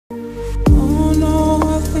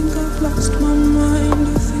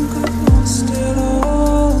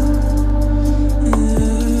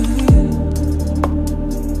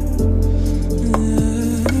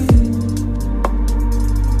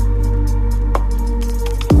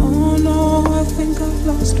think I've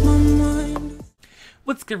lost my mind.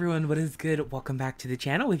 What's good, everyone? What is good? Welcome back to the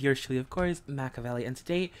channel with yours truly, of course, Machiavelli, and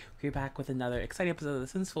today we're back with another exciting episode of the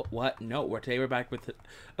Sims 4. Today we're back with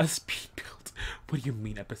a speed build. What do you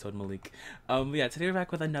mean, episode, Malik? Yeah, today we're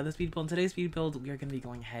back with another speed build. In today's speed build, we are going to be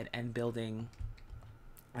going ahead and building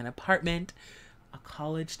an apartment, a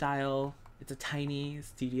college style. It's a tiny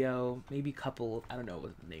studio, maybe couple. I don't know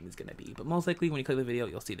what the name is going to be, but most likely when you click the video,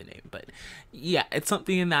 you'll see the name. But yeah, it's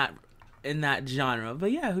something in that genre.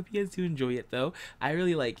 But yeah, I hope you guys do enjoy it though. I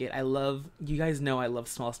really like it. You guys know I love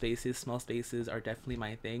small spaces. Small spaces are definitely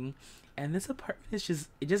my thing. And this apartment is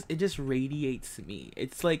it just radiates me.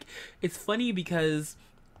 It's like, it's funny because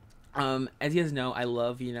as you guys know, I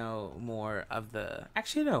love, more of the,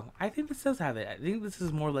 actually no, I think this does have it. I think this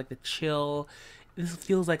is more like the chill. This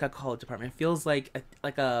feels like a college apartment. It feels like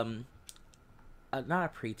not a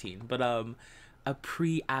preteen, but a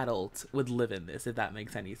pre-adult would live in this, if that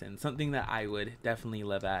makes any sense. Something that I would definitely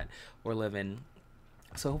live at or live in.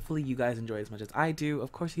 So hopefully you guys enjoy as much as I do.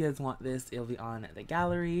 Of course, you guys want this, it'll be on the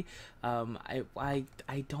gallery. I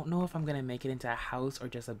don't know if I'm gonna make it into a house or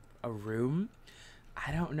just a room.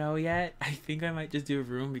 I don't know yet. I think I might just do a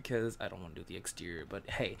room because I don't want to do the exterior, but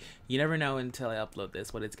hey, you never know until I upload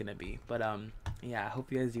this what it's gonna be. But yeah, I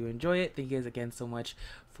hope you guys do enjoy it. Thank you guys again so much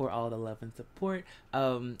for all the love and support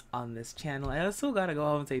on this channel. I also gotta go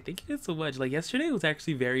home and say thank you guys so much. Like, yesterday was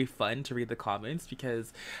actually very fun to read the comments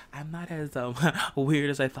because I'm not as weird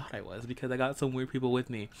as I thought I was, because I got some weird people with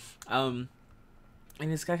me. And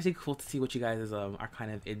it's actually cool to see what you guys are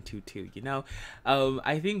kind of into too,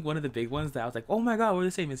 I think one of the big ones that I was like, oh my god, we're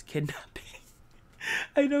the same, is kidnapping.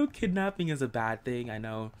 I know kidnapping is a bad thing. I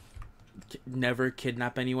know never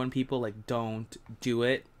kidnap anyone, people. Like, don't do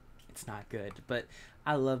it. It's not good. But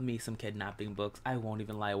I love me some kidnapping books. I won't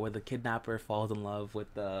even lie. Where the kidnapper falls in love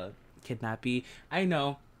with the kidnappee. I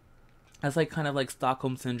know that's like kind of like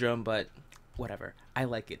Stockholm Syndrome, but whatever. I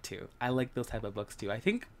like it too. I like those type of books too. I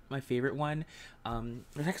think my favorite one,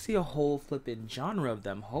 there's actually a whole flippin' genre of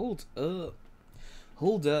them. Hold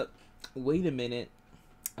up, wait a minute.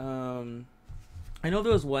 I know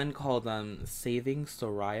there was one called Saving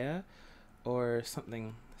Soraya or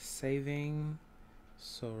something. Saving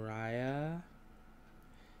Soraya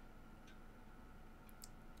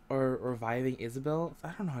or Reviving Isabel.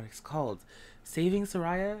 I don't know what it's called. Saving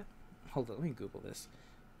Soraya. Hold on, let me Google this.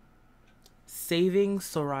 Saving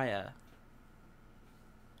Soraya.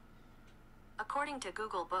 According to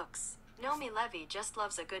Google Books, Nomi Levy just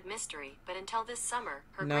loves a good mystery, but until this summer,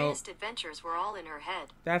 her greatest adventures were all in her head.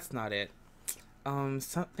 That's not it.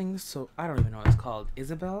 Something, so I don't even know what it's called.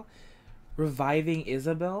 Isabel? Reviving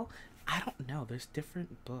Isabel? I don't know. There's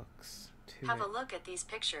different books too. Have a look at these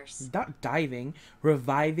pictures. Not diving.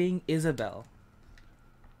 Reviving Isabel.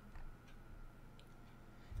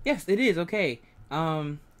 Yes, it is. Okay.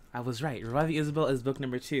 I was right. Reviving Isabel is book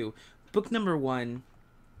number 2. Book number 1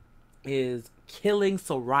 is Killing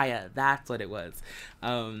Soraya. That's what it was.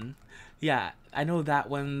 Yeah, I know that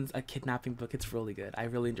one's a kidnapping book. It's really good. I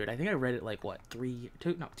really enjoyed it. I think I read it like what,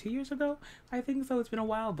 2 years ago. I think so. It's been a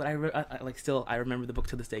while, but I remember the book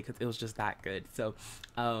to this day because it was just that good. So,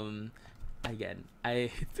 again,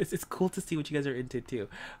 it's cool to see what you guys are into too.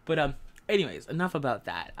 But anyways, enough about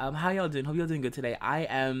that. How y'all doing? Hope y'all doing good today.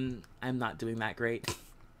 I'm not doing that great.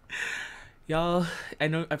 Y'all,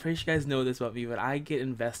 I'm pretty sure you guys know this about me, but I get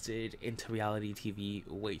invested into reality TV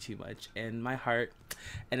way too much. And my heart,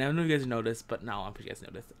 and I don't know if you guys know this, but no, I'm pretty sure you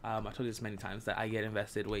guys know this. I've told you this many times that I get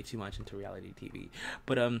invested way too much into reality TV.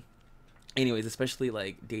 But anyways, especially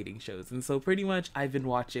like dating shows. And so pretty much I've been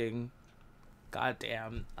watching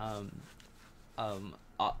goddamn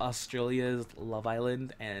Australia's Love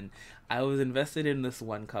Island, and I was invested in this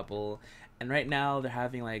one couple. And right now they're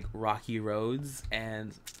having like rocky roads,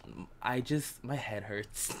 and my head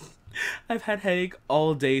hurts. I've had headache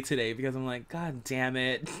all day today because I'm like, god damn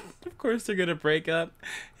it. Of course they're gonna break up.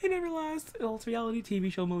 It never lasts. It's a reality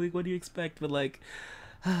TV show, Malik. What do you expect? But like,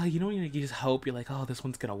 you just hope. You're like, oh, this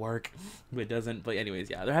one's gonna work, but it doesn't. But anyways,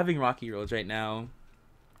 yeah, they're having rocky roads right now.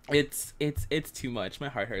 It's too much. My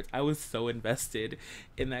heart hurts. I was so invested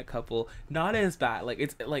in that couple. Not as bad. Like,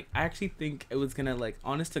 it's like, I actually think it was gonna, like,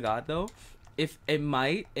 honest to God though, if it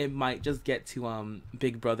might just get to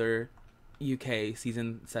Big Brother UK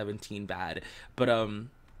season 17 bad. But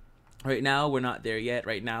right now we're not there yet.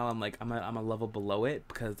 Right now I'm a level below it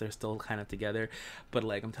because they're still kind of together. But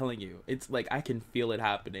like, I'm telling you, it's like I can feel it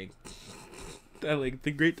happening. Like, the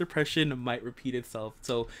Great Depression might repeat itself.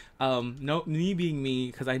 So no, me being me,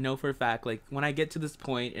 because I know for a fact, like, when I get to this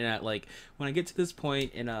point in a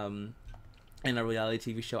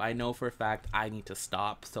reality TV show, I know for a fact I need to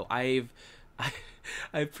stop. So I've I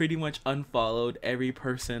I pretty much unfollowed every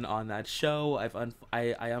person on that show.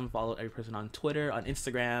 I unfollowed every person on Twitter, on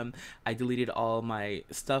Instagram. I deleted all my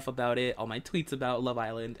stuff about it, all my tweets about Love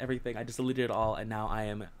Island, everything. I just deleted it all, and now I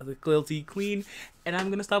am guilty clean, and I'm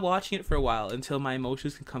gonna stop watching it for a while until my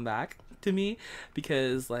emotions can come back to me,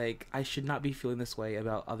 because like I should not be feeling this way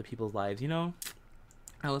about other people's lives, you know.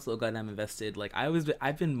 I was so goddamn invested. Like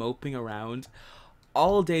I've been moping around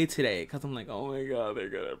all day today because I'm like, oh my god, they're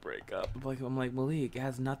gonna break up. I'm like, Malik, it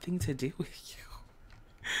has nothing to do with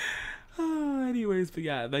you. Anyways, but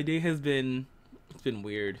yeah, my day has been, it's been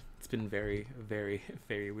weird. It's been very, very,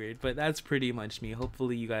 very weird. But that's pretty much me.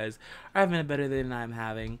 Hopefully you guys are having it better than I'm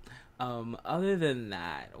having. Other than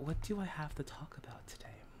that, what do I have to talk about today?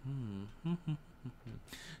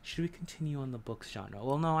 Should we continue on the books genre?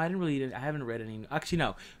 Well, no, I haven't read any. Actually,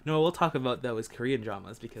 no, we'll talk about those Korean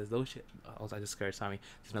dramas, because those shit. Oh, I just scared. Sorry,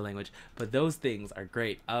 it's my language. But those things are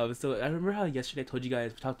great. So I remember how yesterday I told you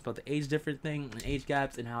guys we talked about the age difference thing and age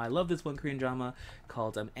gaps, and how I love this one Korean drama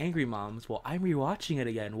called Angry Moms. Well, I'm rewatching it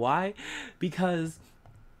again. Why? Because,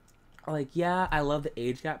 like, yeah, I love the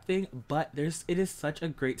age gap thing, but it is such a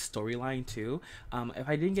great storyline too. If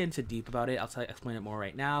I didn't get into deep about it, I'll explain it more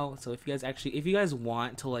right now. So if you guys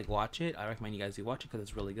want to like watch it, I recommend you guys do watch it because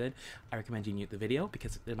it's really good. I recommend you mute the video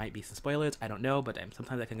because there might be some spoilers. I don't know, but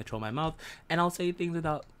sometimes I can control my mouth, and I'll say things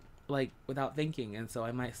without thinking, and so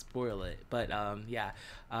I might spoil it. But yeah,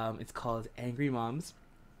 it's called Angry Moms.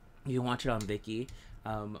 You can watch it on Viki.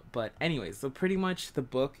 But anyways, so pretty much the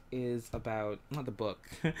book is about, not the book,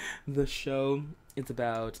 the show, it's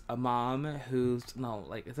about a mom it's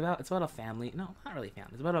about a family, no, not really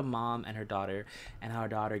family, it's about a mom and her daughter, and how her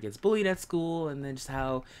daughter gets bullied at school, and then just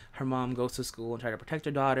how her mom goes to school and try to protect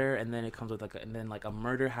her daughter, and then it comes with a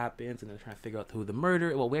murder happens, and they're trying to figure out who the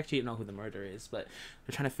murderer, well, we actually don't know who the murderer is, but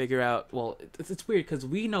they're trying to figure out, well, it's weird, because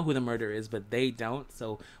we know who the murderer is, but they don't,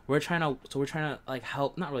 so we're trying to like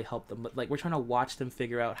help, not really help them, but like we're trying to watch them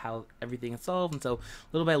figure out how everything is solved, and so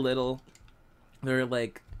little by little, they're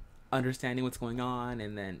like understanding what's going on,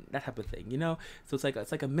 and then that type of thing, you know. So it's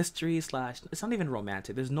like a mystery slash, it's not even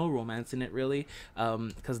romantic, there's no romance in it really,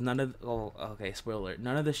 because spoiler,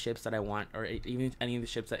 none of the ships that I want, or even any of the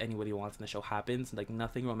ships that anybody wants in the show happens. Like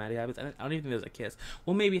nothing romantic happens. I don't even think there's a kiss.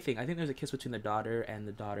 Well, maybe I think there's a kiss between the daughter and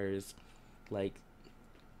the daughter's, like,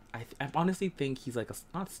 I honestly think he's like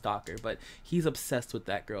not stalker, but he's obsessed with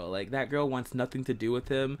that girl. Like that girl wants nothing to do with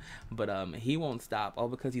him, but he won't stop, all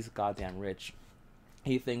because he's goddamn rich.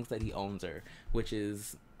 He thinks that he owns her, which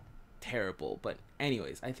is terrible. But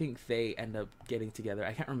anyways, I think they end up getting together.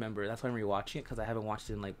 I can't remember. That's why I'm rewatching it, because I haven't watched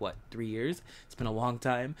it in like 3 years. It's been a long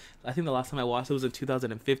time. I think the last time I watched it was in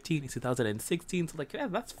 2015. It's 2016. So like, yeah,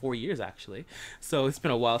 that's 4 years actually. So it's been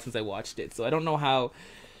a while since I watched it. So I don't know how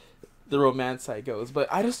the romance side goes, but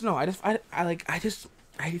I just know.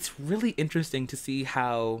 It's really interesting to see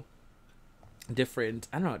how different,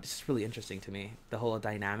 I don't know, it's just really interesting to me, the whole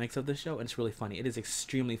dynamics of the show, and it's really funny. It is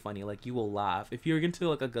extremely funny. Like, you will laugh if you're into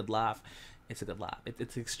like a good laugh. It's a good laugh.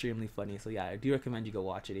 It's extremely funny. So yeah, I do recommend you go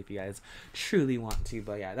watch it if you guys truly want to.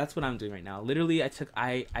 But yeah, that's what I'm doing right now. Literally,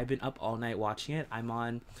 I've been up all night watching it.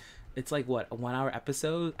 It's like what, a 1 hour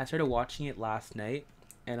episode. I started watching it last night,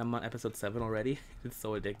 and I'm on episode 7 already. It's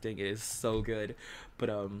so addicting. It is so good. But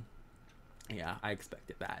yeah, I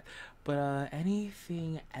expected that. But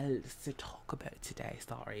anything else to talk about today?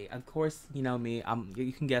 Sorry, of course, you know me,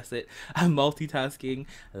 you can guess it, I'm multitasking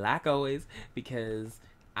like always, because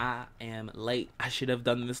I am late. I should have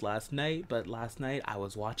done this last night, but last night I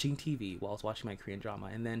was watching TV while I was watching my Korean drama,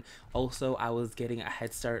 and then also I was getting a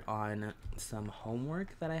head start on some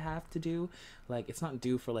homework that I have to do. Like, it's not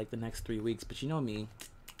due for like the next 3 weeks, but you know me,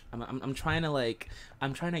 I'm trying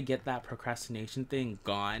to get that procrastination thing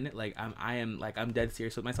gone. Like I'm dead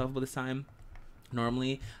serious with myself about this time.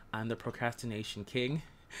 Normally I'm the procrastination king.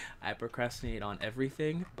 I procrastinate on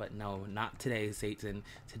everything, but no, not today, Satan.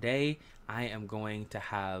 Today I am going to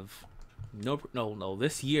have no,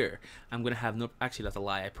 this year I'm gonna have no, actually that's a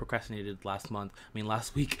lie, I procrastinated last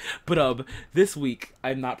week, but this week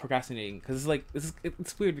I'm not procrastinating, because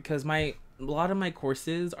it's weird, because a lot of my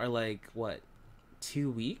courses are like, what,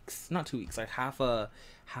 2 weeks, not 2 weeks, like half a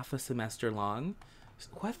semester long.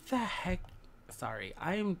 What the heck? Sorry,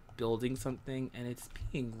 I'm building something and it's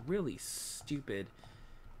being really stupid.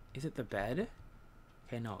 Is it the bed?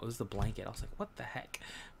 Okay, no, it was the blanket. I was like, what the heck?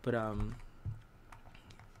 But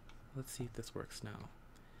let's see if this works now.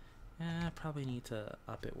 I probably need to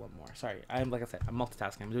up it one more. Sorry, like I said, I'm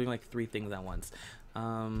multitasking. I'm doing like 3 things at once.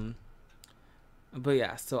 But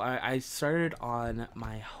yeah, so I started on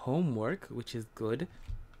my homework, which is good.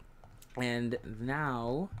 And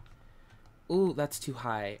now, Ooh, that's too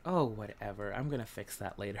high. Oh, whatever. I'm gonna fix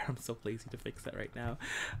that later. I'm so lazy to fix that right now.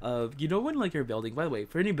 You know when like you're building. By the way,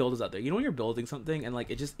 for any builders out there, you know when you're building something and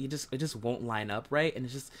like it just won't line up right, and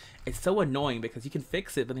it's so annoying because you can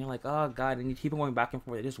fix it, but then you're like, oh god, and you keep on going back and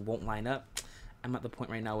forth. It just won't line up. I'm at the point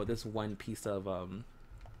right now with this one piece of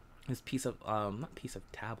not piece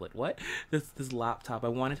of tablet, what, this laptop. I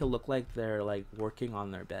want it to look like they're like working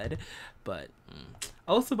on their bed, but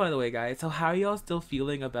also, by the way, guys, so how are y'all still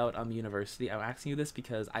feeling about university? I'm asking you this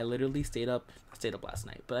because I literally stayed up last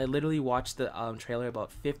night, but I literally watched the trailer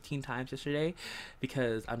about 15 times yesterday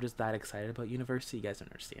because I'm just that excited about university. You guys don't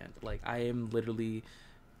understand. Like, I'm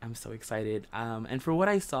so excited. And for what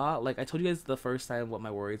I saw, like I told you guys the first time what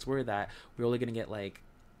my worries were, that we're only gonna get like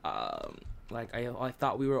I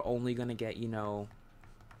thought we were only gonna get, you know,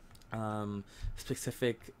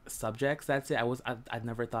 specific subjects. That's it. I've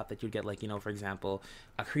never thought that you'd get, like, you know, for example,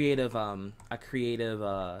 a creative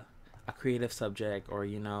subject, or,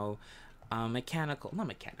 you know,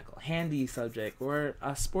 handy subject, or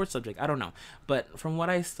a sports subject. I don't know, but from what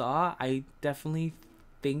I saw, I definitely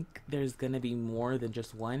think there's gonna be more than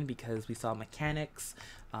just one, because we saw mechanics,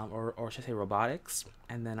 or should I say robotics,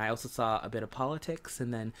 and then I also saw a bit of politics,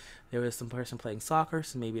 and then there was some person playing soccer,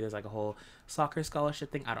 so maybe there's like a whole soccer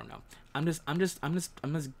scholarship thing. I don't know. I'm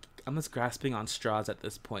just grasping on straws at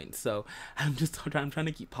this point. So I'm trying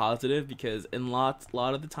to keep positive, because in a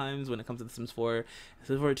lot of the times when it comes to the Sims 4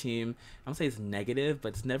 team, I don't say it's negative, but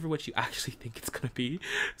it's never what you actually think it's gonna be.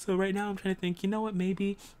 So right now I'm trying to think, you know what,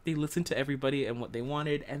 maybe they listened to everybody and what they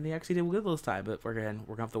wanted, and they actually did good this time. But we're gonna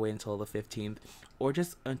have to wait until the 15th, or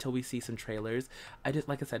just until we see some trailers.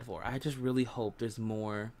 Like I said before, I just really hope there's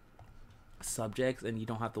more subjects and you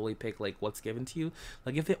don't have to really pick like what's given to you.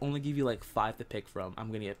 Like, if they only give you like 5 to pick from, I'm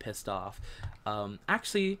gonna get pissed off.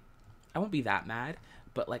 Actually, I won't be that mad,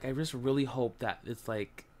 but like I just really hope that it's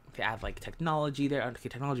like they add like technology there. Okay,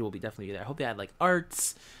 technology will be definitely there. I hope they add like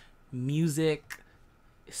arts, music,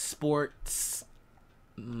 sports.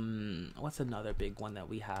 What's another big one that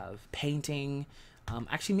we have? Painting.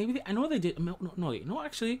 Actually, maybe I know they did.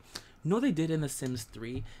 No, they did in The Sims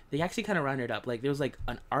 3. They actually kind of rounded up. Like, there was like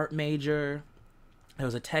an art major, there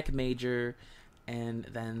was a tech major, and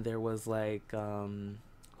then there was like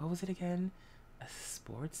what was it again? A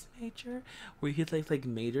sports major, where you could like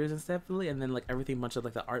majors and stuff, really. And then like everything, much of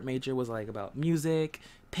like the art major was like about music,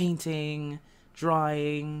 painting,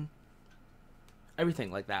 drawing, everything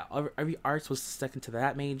like that. Every arts was second to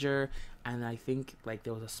that major, and I think like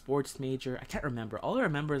there was a sports major. I can't remember. All I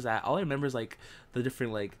remember is like the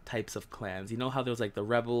different like types of clans. You know how there was like the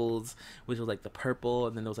rebels, which was like the purple,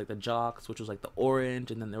 and then there was like the jocks, which was like the orange,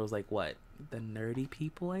 and then there was like what, the nerdy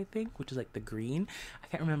people, I think, which is like the green. I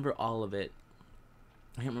can't remember all of it.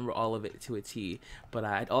 To a T, but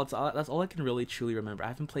that's all I can really truly remember. I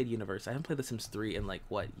haven't played Universe. I haven't played The Sims 3 in like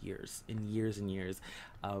what, years.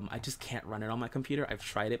 I just can't run it on my computer. I've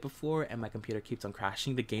tried it before, and my computer keeps on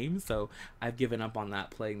crashing the game, so I've given up on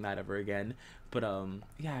that, playing that ever again. But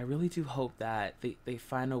yeah, I really do hope that they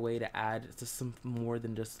find a way to add just some more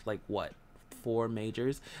than just like what, 4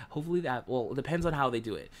 majors. Hopefully that, well, it depends on how they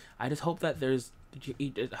do it. I just hope that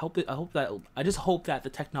I just hope that the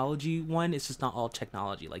technology one is just not all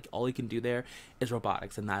technology. Like, all you can do there is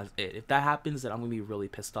robotics, and that's it. If that happens, then I'm gonna be really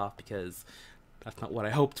pissed off, because that's not what I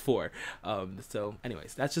hoped for. So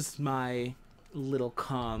anyways, that's just my little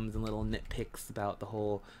cums and little nitpicks about the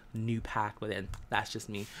whole new pack within. That's just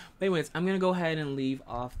me. But anyways, I'm gonna go ahead and leave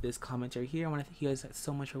off this commentary here. I want to thank you guys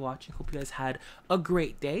so much for watching. Hope you guys had a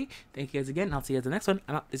great day. Thank you guys again, and I'll see you guys in the next one.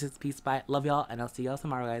 I'm out. This is Peace. Bye. Love y'all, and I'll see y'all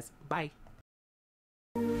tomorrow, guys. Bye.